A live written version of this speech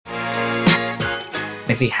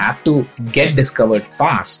if we have to get discovered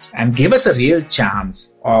fast and give us a real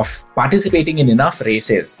chance of participating in enough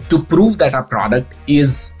races to prove that our product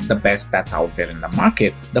is the best that's out there in the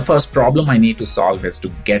market, the first problem I need to solve is to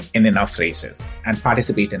get in enough races and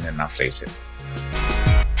participate in enough races.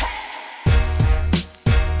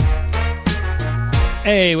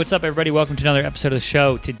 Hey, what's up, everybody? Welcome to another episode of the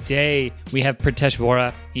show. Today, we have Pritesh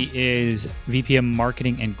Vora. He is VP of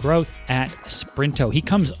Marketing and Growth at Sprinto. He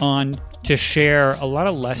comes on to share a lot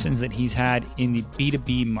of lessons that he's had in the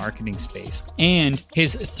B2B marketing space and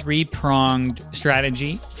his three-pronged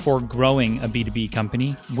strategy for growing a B2B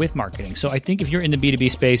company with marketing. So I think if you're in the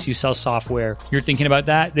B2B space, you sell software, you're thinking about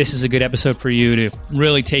that, this is a good episode for you to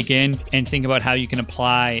really take in and think about how you can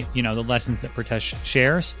apply, the lessons that Pritesh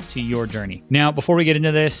shares to your journey. Now, before we get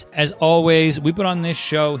into this, as always, we put on this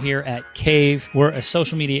show here at Cave. We're a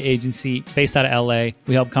social media agency based out of LA.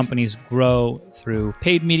 We help companies grow through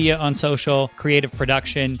paid media on social, creative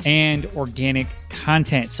production, and organic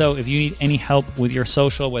content. So if you need any help with your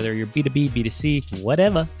social, whether you're B2B, B2C,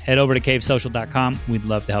 whatever, head over to cavesocial.com. We'd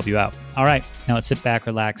love to help you out. All right, now let's sit back,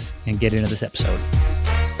 relax, and get into this episode.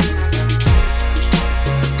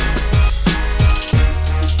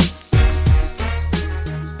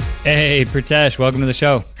 Hey, Pritesh, welcome to the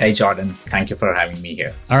show. Hey, Jordan. Thank you for having me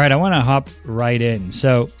here. All right, I want to hop right in.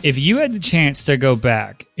 So if you had the chance to go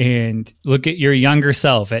back and look at your younger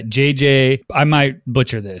self at JJ, I might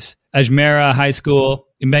butcher this, Ajmera High School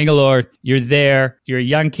in Bangalore, you're there, you're a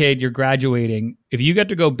young kid, you're graduating. If you got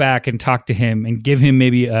to go back and talk to him and give him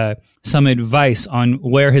maybe some advice on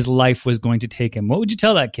where his life was going to take him, what would you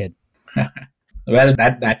tell that kid? Well,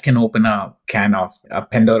 that can open a can of a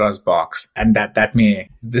Pandora's box, and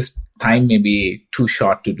this time may be too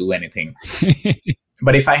short to do anything.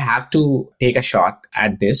 But if I have to take a shot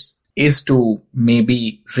at this, is to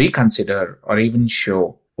maybe reconsider or even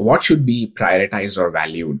show what should be prioritized or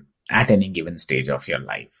valued at any given stage of your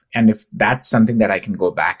life. And if that's something that I can go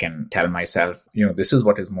back and tell myself, this is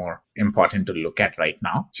what is more important to look at right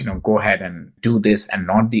now, go ahead and do this and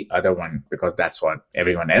not the other one, because that's what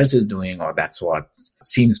everyone else is doing or that's what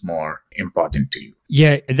seems more important to you.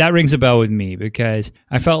 Yeah, that rings a bell with me because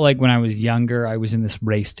I felt like when I was younger, I was in this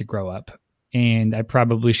race to grow up and I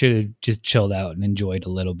probably should have just chilled out and enjoyed a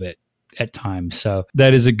little bit at times. So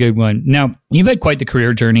that is a good one. Now, you've had quite the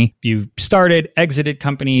career journey. You've started, exited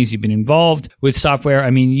companies. You've been involved with software. I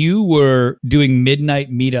mean, you were doing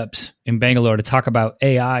midnight meetups in Bangalore to talk about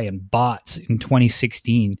AI and bots in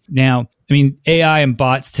 2016. Now, AI and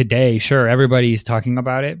bots today, sure, everybody's talking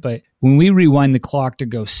about it. But when we rewind the clock to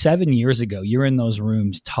go 7 years ago, you're in those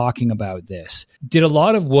rooms talking about this. Did a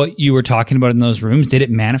lot of what you were talking about in those rooms, did it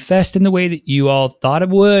manifest in the way that you all thought it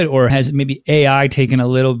would? Or has maybe AI taken a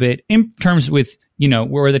little bit in terms with,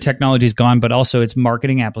 where the technology's gone, but also its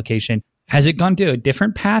marketing application? Has it gone to a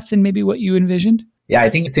different path than maybe what you envisioned? Yeah, I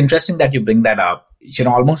think it's interesting that you bring that up.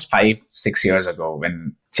 Almost 5-6 years ago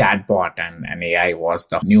when chatbot and AI was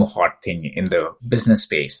the new hot thing in the business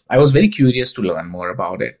space, I was very curious to learn more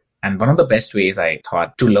about it. And one of the best ways I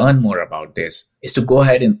thought to learn more about this is to go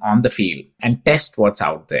ahead and on the field and test what's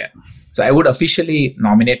out there. So I would officially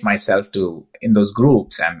nominate myself in those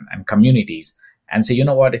groups and communities and say,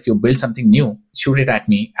 if you build something new, shoot it at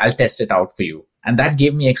me. I'll test it out for you. And that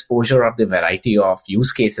gave me exposure of the variety of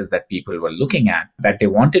use cases that people were looking at, that they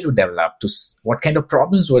wanted to develop, to what kind of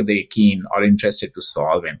problems were they keen or interested to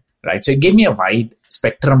solve in, right? So it gave me a wide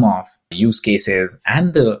spectrum of use cases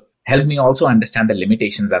and helped me also understand the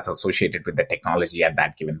limitations that's associated with the technology at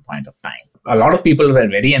that given point of time. A lot of people were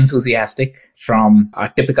very enthusiastic from a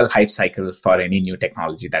typical hype cycle for any new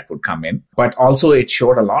technology that would come in, but also it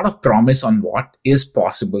showed a lot of promise on what is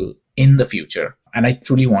possible in the future. And I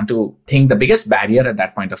truly want to think the biggest barrier at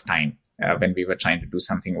that point of time when we were trying to do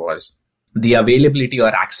something was the availability or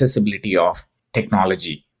accessibility of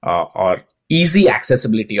technology or easy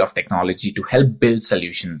accessibility of technology to help build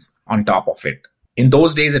solutions on top of it. In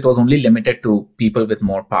those days, it was only limited to people with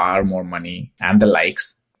more power, more money, and the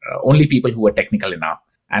likes, only people who were technical enough.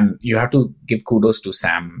 And you have to give kudos to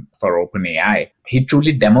Sam for OpenAI. He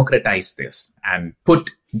truly democratized this and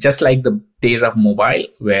put, just like the days of mobile,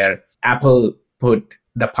 where Apple put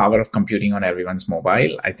the power of computing on everyone's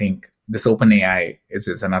mobile, I think this OpenAI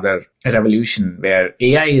is another revolution where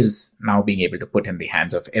AI is now being able to put in the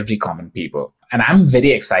hands of every common people. And I'm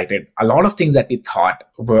very excited. A lot of things that we thought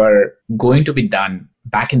were going to be done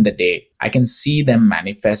back in the day, I can see them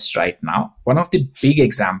manifest right now. One of the big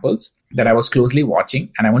examples that I was closely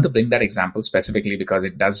watching, and I want to bring that example specifically because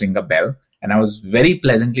it does ring a bell, and I was very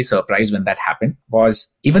pleasantly surprised when that happened,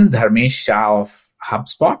 was even Dharmesh Shah of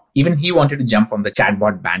HubSpot. Even he wanted to jump on the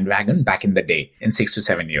chatbot bandwagon back in the day in 6 to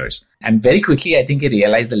 7 years. And very quickly, I think he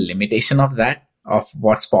realized the limitation of that, of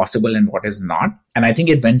what's possible and what is not. And I think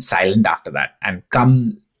it went silent after that. And come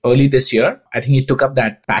early this year, I think he took up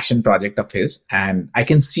that passion project of his. And I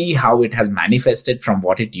can see how it has manifested from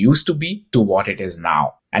what it used to be to what it is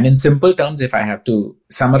now. And in simple terms, if I have to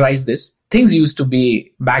summarize this, things used to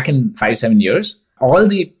be back in 5-7 years, all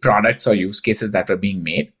the products or use cases that were being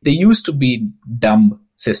made, they used to be dumb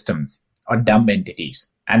systems or dumb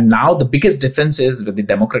entities. And now the biggest difference is with the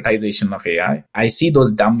democratization of AI, I see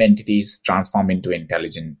those dumb entities transform into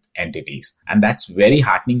intelligent entities. And that's very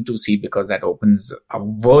heartening to see because that opens a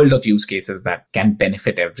world of use cases that can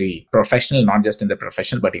benefit every professional, not just in the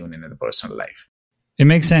professional, but even in the personal life. It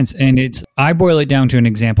makes sense. And I boil it down to an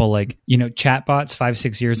example like, chatbots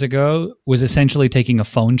 5-6 years ago was essentially taking a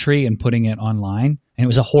phone tree and putting it online. And it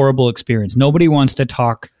was a horrible experience. Nobody wants to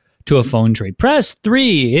talk to a phone tree. Press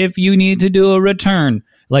 3 if you need to do a return.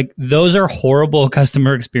 Like those are horrible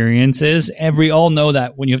customer experiences. We all know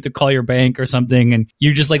that when you have to call your bank or something and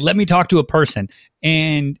you're just like, let me talk to a person.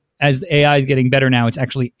 And as the AI is getting better now, it's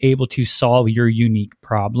actually able to solve your unique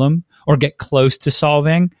problem or get close to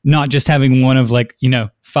solving, not just having one of 5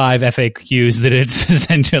 FAQs that it's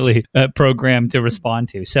essentially programmed to respond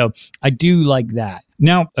to. So I do like that.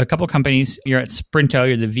 Now, a couple of companies, you're at Sprinto,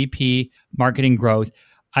 you're the VP Marketing Growth.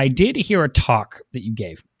 I did hear a talk that you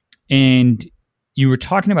gave, and you were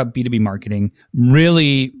talking about B2B marketing,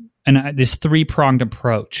 really, and this three-pronged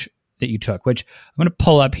approach that you took, which I'm going to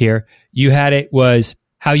pull up here. You had it was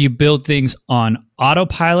how you build things on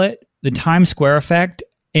autopilot, the Times Square effect,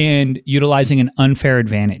 and utilizing an unfair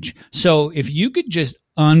advantage. So if you could just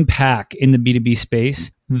unpack in the B2B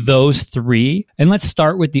space those three, and let's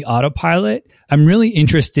start with the autopilot. I'm really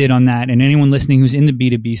interested on that, and anyone listening who's in the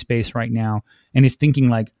B2B space right now and is thinking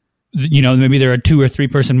like, maybe they're a 2 or 3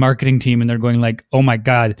 person marketing team and they're going like, oh my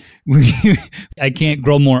God, I can't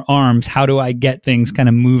grow more arms. How do I get things kind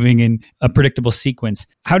of moving in a predictable sequence?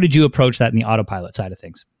 How did you approach that in the autopilot side of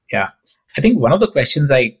things? Yeah. I think one of the questions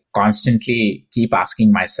I constantly keep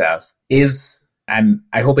asking myself is, and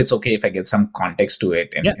I hope it's okay if I give some context to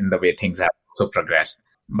it in the way things have also progressed.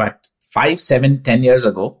 But 5, 7, 10 years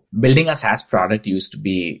ago, building a SaaS product used to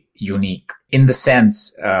be unique in the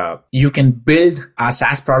sense you can build a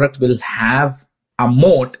SaaS product will have a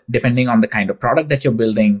moat depending on the kind of product that you're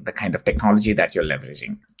building, the kind of technology that you're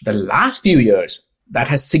leveraging. The last few years, that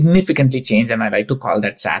has significantly changed, and I like to call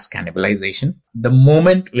that SaaS cannibalization. The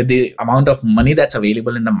moment with the amount of money that's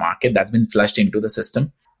available in the market that's been flushed into the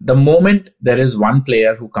system, the moment there is one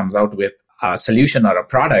player who comes out with a solution or a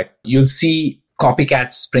product, you'll see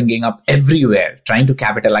copycats springing up everywhere, trying to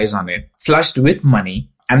capitalize on it, flushed with money.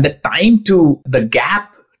 And the the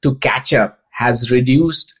gap to catch up has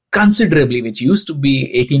reduced considerably, which used to be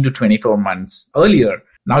 18 to 24 months earlier.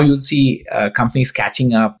 Now you'll see companies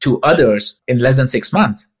catching up to others in less than 6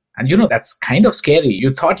 months. And that's kind of scary.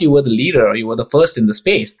 You thought you were the leader, or you were the first in the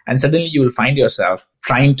space, and suddenly you will find yourself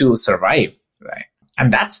trying to survive, right?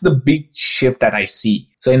 And that's the big shift that I see.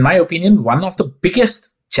 So in my opinion, one of the biggest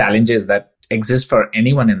challenges that exists for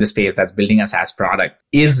anyone in this space that's building a SaaS product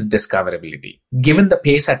is discoverability. Given the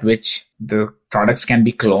pace at which the products can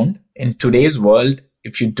be cloned, in today's world,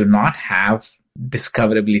 if you do not have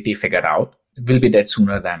discoverability figured out, it will be dead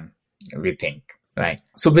sooner than we think, right?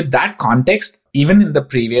 So with that context, even in the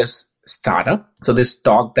previous startup, so this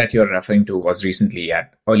talk that you're referring to was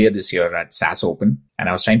earlier this year at SaaS Open, and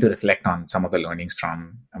I was trying to reflect on some of the learnings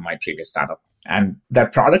from my previous startup. And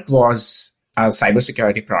that product was a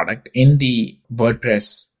cybersecurity product in the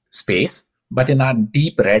WordPress space, but in a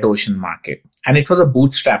deep red ocean market. And it was a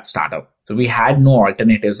bootstrap startup. So we had no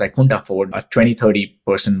alternatives. I couldn't afford a 20, 30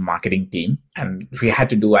 person marketing team. And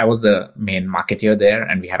I was the main marketeer there.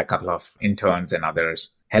 And we had a couple of interns and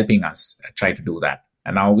others helping us try to do that.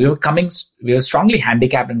 And now we were strongly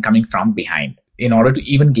handicapped and coming from behind in order to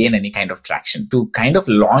even gain any kind of traction. To kind of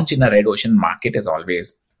launch in a red ocean market is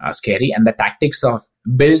always scary. And the tactics of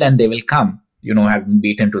build and they will come, has been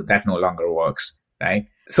beaten to that no longer works, right?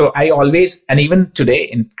 So I always, and even today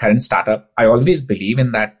in current startup, I always believe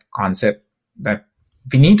in that concept that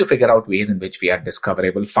we need to figure out ways in which we are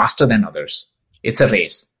discoverable faster than others. It's a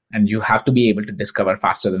race, and you have to be able to discover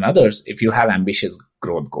faster than others if you have ambitious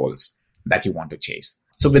growth goals that you want to chase.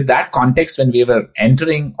 So with that context, when we were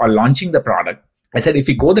entering or launching the product, I said, if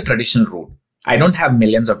we go the traditional route, I don't have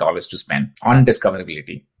millions of dollars to spend on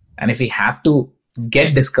discoverability. And if we have to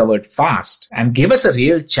get discovered fast and give us a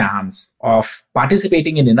real chance of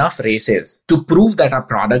participating in enough races to prove that our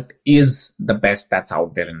product is the best that's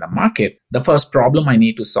out there in the market, the first problem I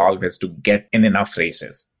need to solve is to get in enough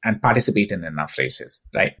races. and participate in enough races,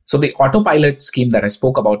 right? So the autopilot scheme that I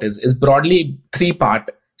spoke about is broadly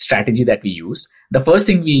 3-part strategy that we used. The first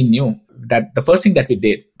thing that we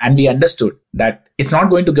did, and we understood that it's not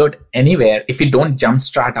going to go anywhere if we don't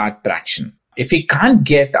jumpstart our traction. If we can't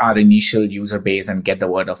get our initial user base and get the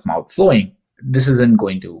word of mouth flowing, this isn't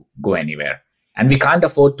going to go anywhere. And we can't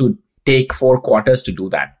afford to take 4 quarters to do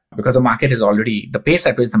that, because the pace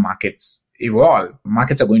at which the markets evolve,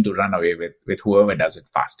 markets are going to run away with whoever does it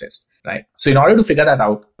fastest, right? So in order to figure that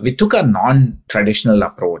out, we took a non-traditional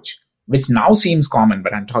approach, which now seems common,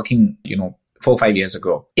 but I'm talking, 4 or 5 years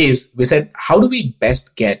ago, is we said, how do we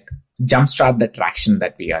best jumpstart the traction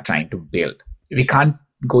that we are trying to build? We can't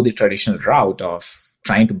go the traditional route of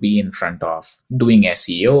trying to be in front of doing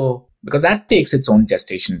SEO, because that takes its own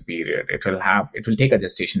gestation period. It will take a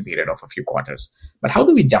gestation period of a few quarters. But how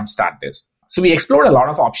do we jumpstart this? So we explored a lot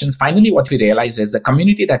of options. Finally, what we realized is the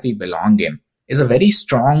community that we belong in is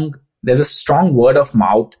there's a strong word of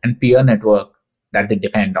mouth and peer network that they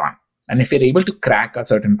depend on. And if we're able to crack a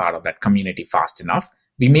certain part of that community fast enough,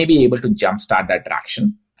 we may be able to jumpstart that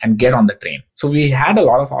traction and get on the train. So we had a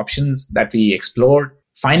lot of options that we explored.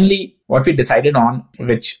 Finally, what we decided on,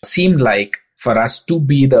 which seemed like for us to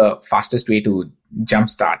be the fastest way to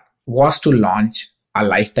jumpstart, was to launch a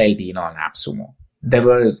lifestyle deal on AppSumo. There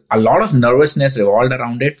was a lot of nervousness revolved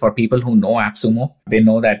around it. For people who know AppSumo, they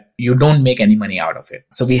know that you don't make any money out of it.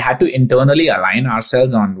 So we had to internally align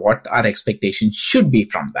ourselves on what our expectations should be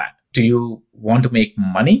from that. Do you want to make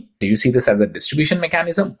money? Do you see this as a distribution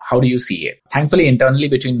mechanism? How do you see it? Thankfully, internally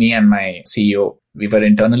between me and my CEO, we were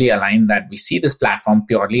internally aligned that we see this platform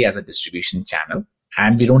purely as a distribution channel,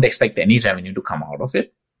 and we don't expect any revenue to come out of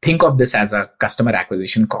it. Think of this as a customer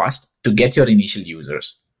acquisition cost to get your initial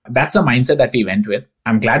users. That's the mindset that we went with.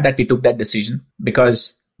 I'm glad that we took that decision,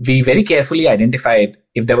 because we very carefully identified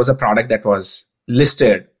if there was a product that was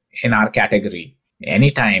listed in our category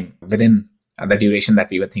anytime within the duration that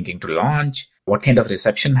we were thinking to launch, what kind of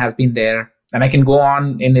reception has been there. And I can go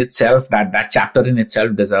on in itself, that chapter in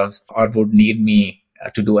itself deserves or would need me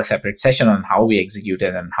to do a separate session on how we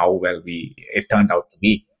executed and how well it turned out to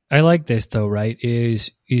be. I like this though, right?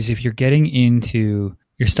 Is if you're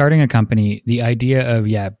starting a company, the idea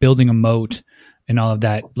of building a moat and all of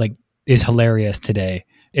that is hilarious today.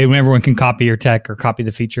 And everyone can copy your tech or copy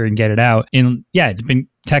the feature and get it out. And it's been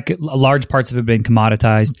tech, large parts of it have been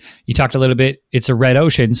commoditized. You talked a little bit, it's a red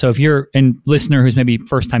ocean. So if you're a listener who's maybe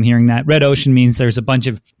first time hearing that, red ocean means there's a bunch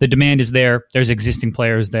of, the demand is there, there's existing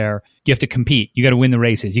players there. You have to compete. You got to win the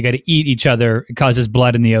races. You got to eat each other. It causes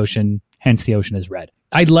blood in the ocean. Hence the ocean is red.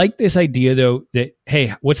 I like this idea though that,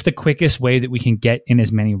 hey, what's the quickest way that we can get in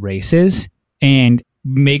as many races and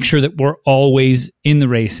make sure that we're always in the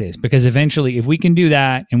races? Because eventually if we can do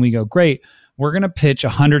that and we go, great, we're going to pitch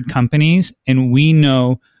 100 companies and we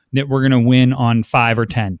know that we're going to win on 5 or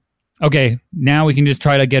 10. Okay, now we can just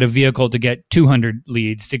try to get a vehicle to get 200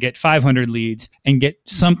 leads, to get 500 leads, and get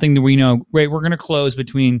something that we know, great, we're going to close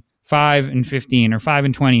between 5 and 15 or 5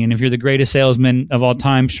 and 20. And if you're the greatest salesman of all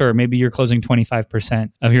time, sure, maybe you're closing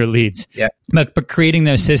 25% of your leads. Yeah. But creating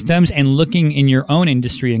those systems and looking in your own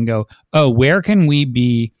industry and go, oh, where can we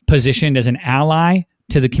be positioned as an ally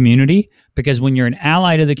to the community? Because when you're an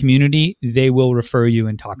ally to the community, they will refer you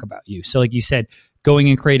and talk about you. So like you said, going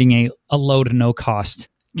and creating a low to no cost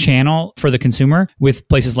channel for the consumer with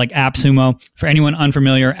places like AppSumo. For anyone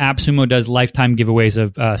unfamiliar, AppSumo does lifetime giveaways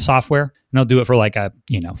of software. And they'll do it for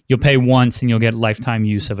you'll pay once and you'll get lifetime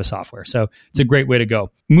use of a software. So it's a great way to go.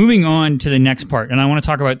 Moving on to the next part. And I want to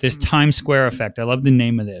talk about this Times Square effect. I love the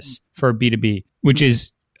name of this for B2B, which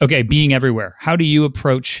is, okay, being everywhere. How do you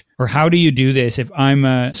approach, or how do you do this? If I'm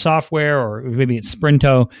a software, or maybe it's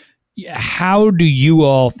Sprinto, how do you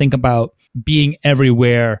all think about being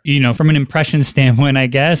everywhere, from an impression standpoint, I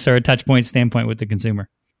guess, or a touch point standpoint with the consumer?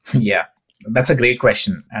 Yeah, that's a great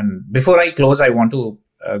question. And before I close, I want to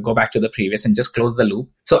go back to the previous and just close the loop.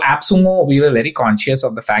 So AppSumo, we were very conscious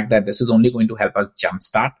of the fact that this is only going to help us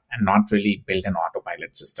jumpstart and not really build an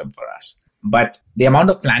autopilot system for us. But the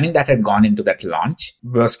amount of planning that had gone into that launch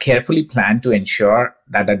was carefully planned to ensure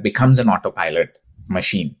that that becomes an autopilot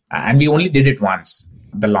machine. And we only did it once,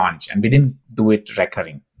 the launch, and we didn't do it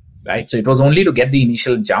recurring, right? So it was only to get the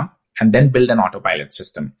initial jump and then build an autopilot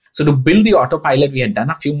system. So to build the autopilot, we had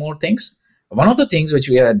done a few more things. One of the things which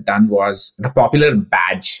we had done was the popular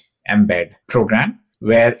badge embed program,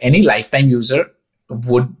 where any lifetime user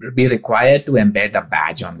would be required to embed a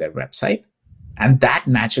badge on their website. And that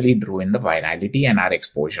naturally drew in the virality and our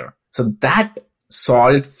exposure. So that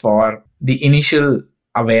solved for the initial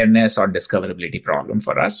awareness or discoverability problem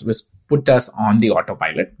for us, which put us on the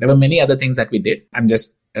autopilot. There were many other things that we did. I'm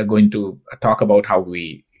just going to talk about how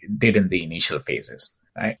we did in the initial phases.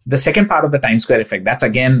 Right. The second part of the time square effect, that's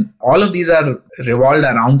again, all of these are revolved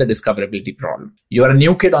around the discoverability problem. You're a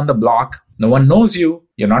new kid on the block. No one knows you.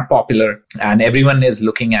 You're not popular, and everyone is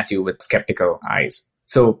looking at you with skeptical eyes.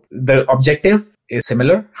 So the objective is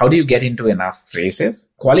similar. How do you get into enough races,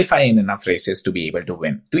 qualify in enough races to be able to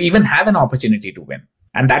win, to even have an opportunity to win?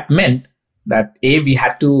 And that meant that we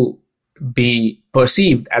had to be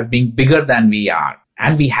perceived as being bigger than we are.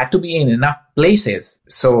 And we had to be in enough places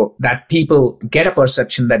so that people get a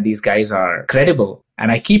perception that these guys are credible.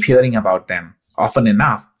 And I keep hearing about them often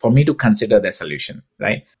enough for me to consider their solution,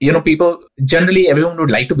 right? People, generally everyone would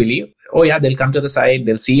like to believe, oh yeah, they'll come to the site,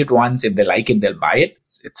 they'll see it once. If they like it, they'll buy it.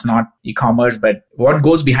 It's not e-commerce, but what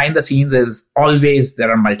goes behind the scenes is always there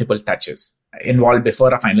are multiple touches involved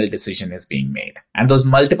before a final decision is being made. And those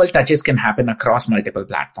multiple touches can happen across multiple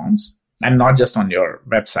platforms. And not just on your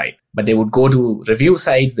website, but they would go to review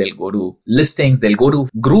sites, they'll go to listings, they'll go to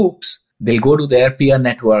groups, they'll go to their peer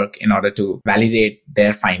network in order to validate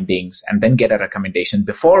their findings and then get a recommendation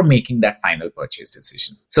before making that final purchase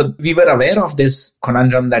decision. So we were aware of this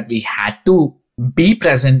conundrum that we had to be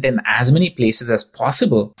present in as many places as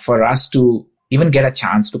possible for us to even get a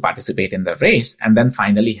chance to participate in the race and then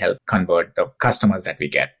finally help convert the customers that we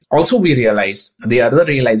get. Also, we realized, the other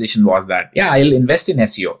realization was that, I'll invest in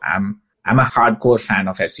SEO. I'm a hardcore fan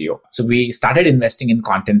of SEO. So we started investing in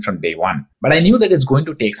content from day one. But I knew that it's going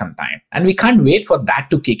to take some time. And we can't wait for that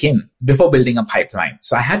to kick in before building a pipeline.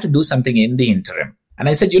 So I had to do something in the interim. And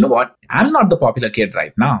I said, you know what? I'm not the popular kid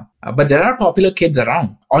right now, but there are popular kids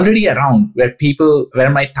already around where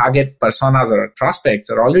my target personas or prospects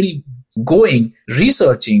are already going,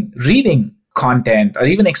 researching, reading content, or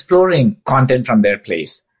even exploring content from their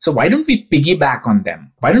place. So why don't we piggyback on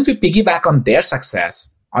them? Why don't we piggyback on their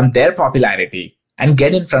success, on their popularity, and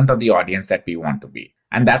get in front of the audience that we want to be?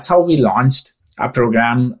 And that's how we launched a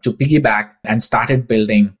program to piggyback and started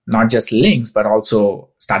building not just links, but also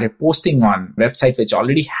started posting on websites which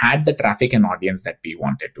already had the traffic and audience that we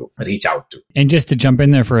wanted to reach out to. And just to jump in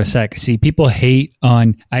there for a sec, see, people hate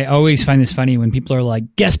on, I always find this funny when people are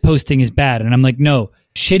like, guest posting is bad. And I'm like, no,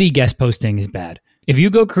 shitty guest posting is bad. If you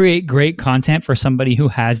go create great content for somebody who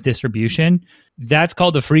has distribution, that's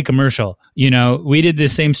called a free commercial. We did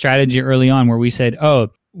this same strategy early on where we said,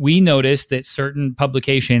 we noticed that certain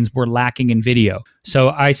publications were lacking in video.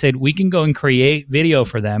 So I said, we can go and create video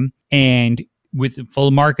for them. And with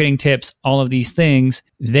full marketing tips, all of these things,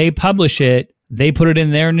 they publish it. They put it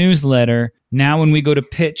in their newsletter. Now, when we go to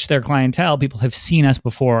pitch their clientele, people have seen us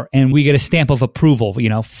before and we get a stamp of approval,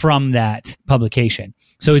 from that publication.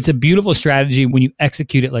 So it's a beautiful strategy when you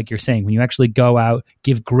execute it like you're saying, when you actually go out,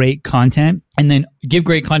 give great content, and then give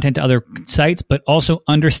great content to other sites, but also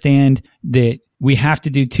understand that we have to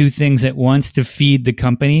do two things at once to feed the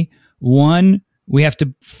company. One, we have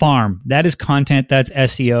to farm. That is content. That's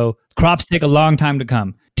SEO. Crops take a long time to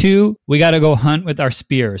come. Two, we got to go hunt with our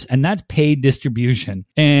spears, and that's paid distribution.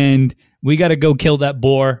 And we got to go kill that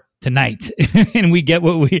boar tonight. And we get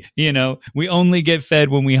what we only get fed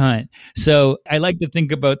when we hunt. So I like to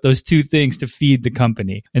think about those two things to feed the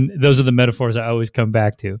company. And those are the metaphors I always come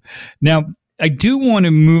back to. Now, I do want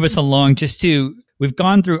to move us along we've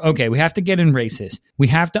gone through, we have to get in races. We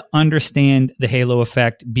have to understand the halo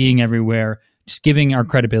effect, being everywhere, just giving our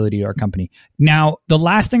credibility to our company. Now, the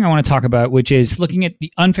last thing I want to talk about, which is looking at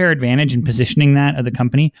the unfair advantage and positioning that of the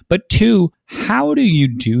company. But two, how do you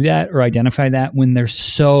do that or identify that when there's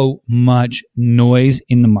so much noise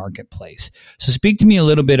in the marketplace? So speak to me a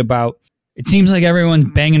little bit about, it seems like everyone's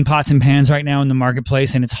banging pots and pans right now in the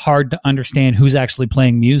marketplace, and it's hard to understand who's actually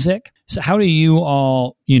playing music. So how do you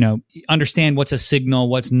all, understand what's a signal,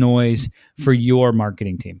 what's noise for your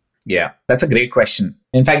marketing team? Yeah, that's a great question.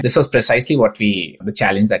 In fact, this was precisely the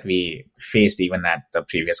challenge that we faced even at the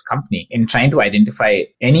previous company in trying to identify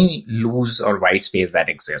any loose or white space that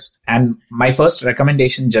exists. And my first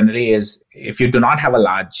recommendation generally is, if you do not have a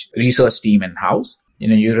large research team in-house,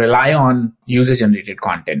 you rely on user-generated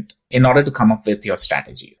content in order to come up with your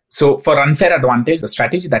strategy. So for unfair advantage, the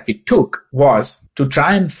strategy that we took was to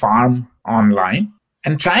try and farm online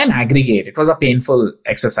and try and aggregate. It was a painful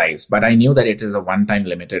exercise, but I knew that it is a one-time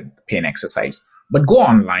limited pain exercise. But go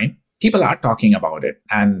online. People are talking about it.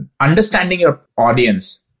 And understanding your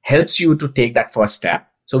audience helps you to take that first step.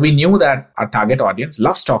 So we knew that our target audience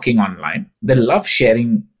loves talking online. They love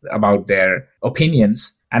sharing about their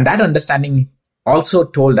opinions. And that understanding also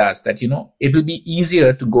told us that, it will be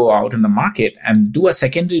easier to go out in the market and do a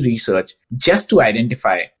secondary research just to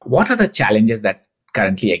identify what are the challenges that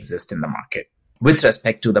currently exist in the market with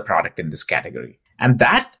respect to the product in this category. And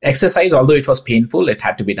that exercise, although it was painful, it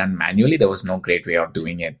had to be done manually. There was no great way of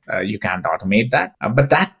doing it. You can't automate that. But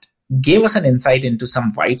that gave us an insight into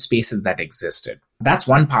some white spaces that existed. That's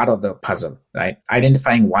one part of the puzzle, right?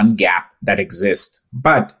 Identifying one gap that exists.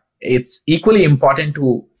 But it's equally important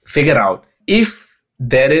to figure out if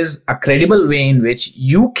there is a credible way in which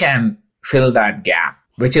you can fill that gap,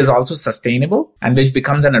 which is also sustainable and which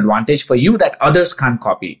becomes an advantage for you that others can't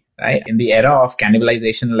copy, right? In the era of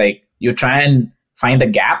cannibalization, like you try and find a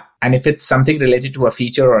gap, and if it's something related to a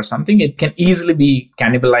feature or something, it can easily be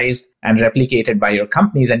cannibalized and replicated by your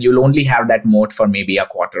companies, and you'll only have that moat for maybe a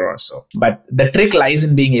quarter or so. But the trick lies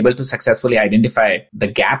in being able to successfully identify the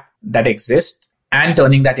gap that exists and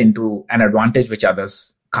turning that into an advantage which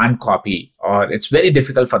others can't copy, or it's very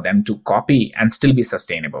difficult for them to copy and still be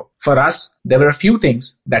sustainable. For us, there were a few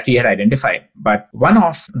things that we had identified, but one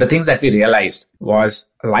of the things that we realized was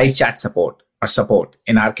live chat support or support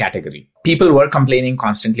in our category. People were complaining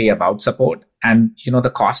constantly about support, and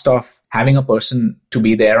the cost of having a person to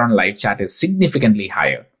be there on live chat is significantly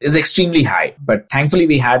higher. It's extremely high, but thankfully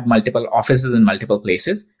we had multiple offices in multiple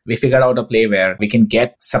places. We figured out a play where we can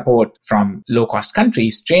get support from low-cost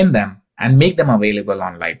countries, train them, and make them available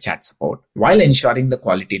on live chat support while ensuring the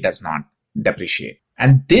quality does not depreciate.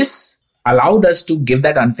 And this allowed us to give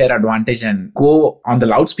that unfair advantage and go on the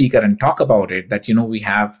loudspeaker and talk about it that, we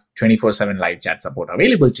have 24/7 live chat support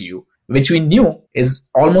available to you, which we knew is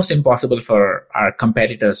almost impossible for our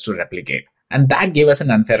competitors to replicate. And that gave us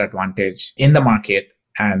an unfair advantage in the market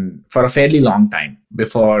and for a fairly long time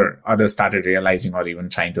before others started realizing or even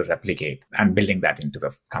trying to replicate and building that into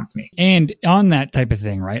the company. And on that type of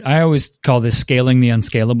thing, right? I always call this scaling the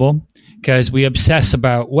unscalable, because we obsess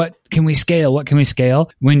about what can we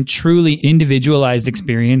scale, when truly individualized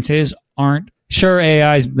experiences aren't. Sure,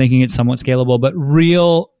 AI is making it somewhat scalable, but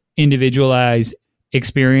real individualized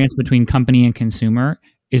experience between company and consumer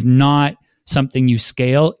is not something you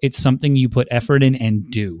scale. It's something you put effort in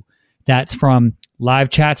and do. That's from live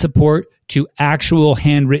chat support to actual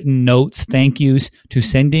handwritten notes, thank yous, to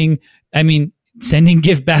sending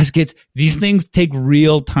gift baskets. These things take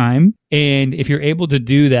real time. And if you're able to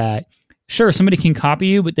do that, sure, somebody can copy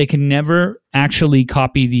you, but they can never actually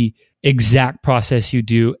copy the exact process you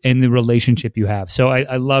do and the relationship you have. So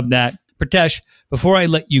I love that. Pritesh, before I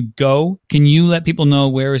let you go, can you let people know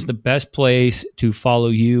where is the best place to follow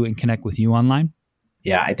you and connect with you online?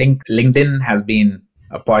 Yeah, I think LinkedIn has been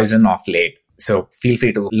a poison of late. So feel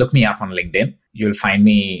free to look me up on LinkedIn. You'll find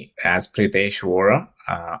me as Pritesh Vora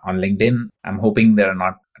on LinkedIn. I'm hoping there are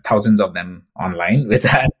not thousands of them online with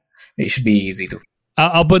that. It should be easy to.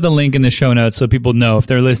 I'll put the link in the show notes so people know if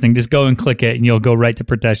they're listening. Just go and click it and you'll go right to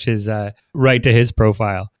Pritesh's, right to his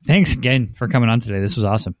profile. Thanks again for coming on today. This was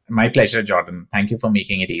awesome. My pleasure, Jordan. Thank you for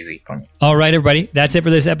making it easy for me. All right, everybody. That's it for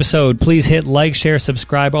this episode. Please hit like, share,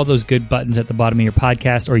 subscribe, all those good buttons at the bottom of your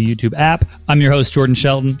podcast or YouTube app. I'm your host, Jordan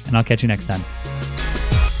Shelton, and I'll catch you next time.